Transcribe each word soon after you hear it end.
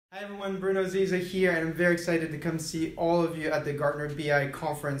Hi everyone, Bruno Ziza here, and I'm very excited to come see all of you at the Gartner BI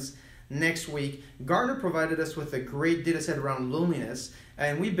conference next week. Gartner provided us with a great data set around loneliness,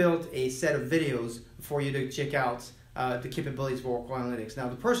 and we built a set of videos for you to check out the capabilities of Oracle Analytics. Now,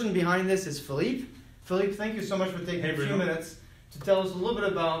 the person behind this is Philippe. Philippe, thank you so much for taking a few minutes to tell us a little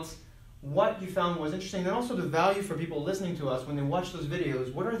bit about what you found was interesting, and also the value for people listening to us when they watch those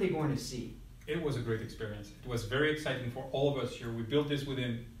videos. What are they going to see? It was a great experience. It was very exciting for all of us here. We built this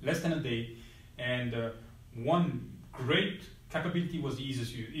within less than a day, and one great capability was the ease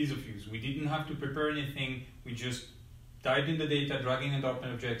of use. We didn't have to prepare anything. We just dived in the data, dragging and dropping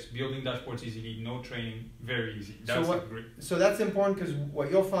objects, building dashboards easily, no training, very easy. So that's important, because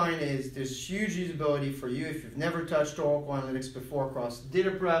what you'll find is there's huge usability for you if you've never touched Oracle Analytics before across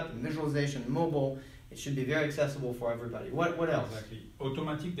data prep, and visualization, and mobile. It should be very accessible for everybody. What else? Exactly.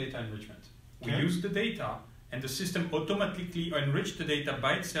 Automatic data enrichment. We use the data, and the system automatically enriched the data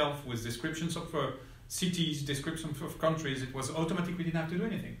by itself with descriptions of cities, descriptions of countries. It was automatic. We didn't have to do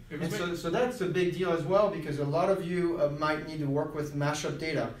anything. So that's a big deal as well, because a lot of you might need to work with mashup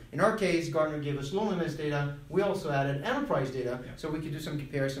data. In our case, Gartner gave us loneliness data. We also added enterprise data, so we could do some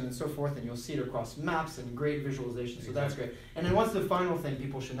comparison and so forth, and you'll see it across maps and great visualization. So that's great. And then what's the final thing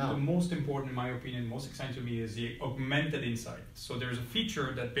people should know? The most important, in my opinion, most exciting to me is the augmented insight. So there's a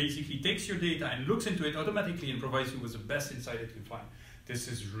feature that basically takes your data and looks into it automatically and provides you with the best insight it can find. This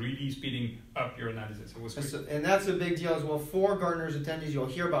is really speeding up your analysis. And that's a big deal as well. For Gartner's attendees, you'll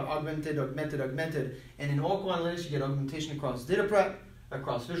hear about augmented. And in Oracle Analytics, you get augmentation across data prep,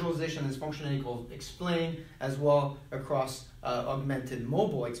 across visualization and functionality called explain, as well across augmented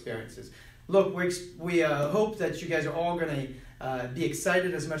mobile experiences. Look, we hope that you guys are all going to be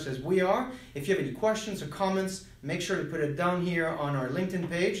excited as much as we are. If you have any questions or comments, make sure to put it down here on our LinkedIn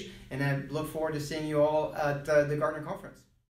page. And I look forward to seeing you all at the Gartner conference.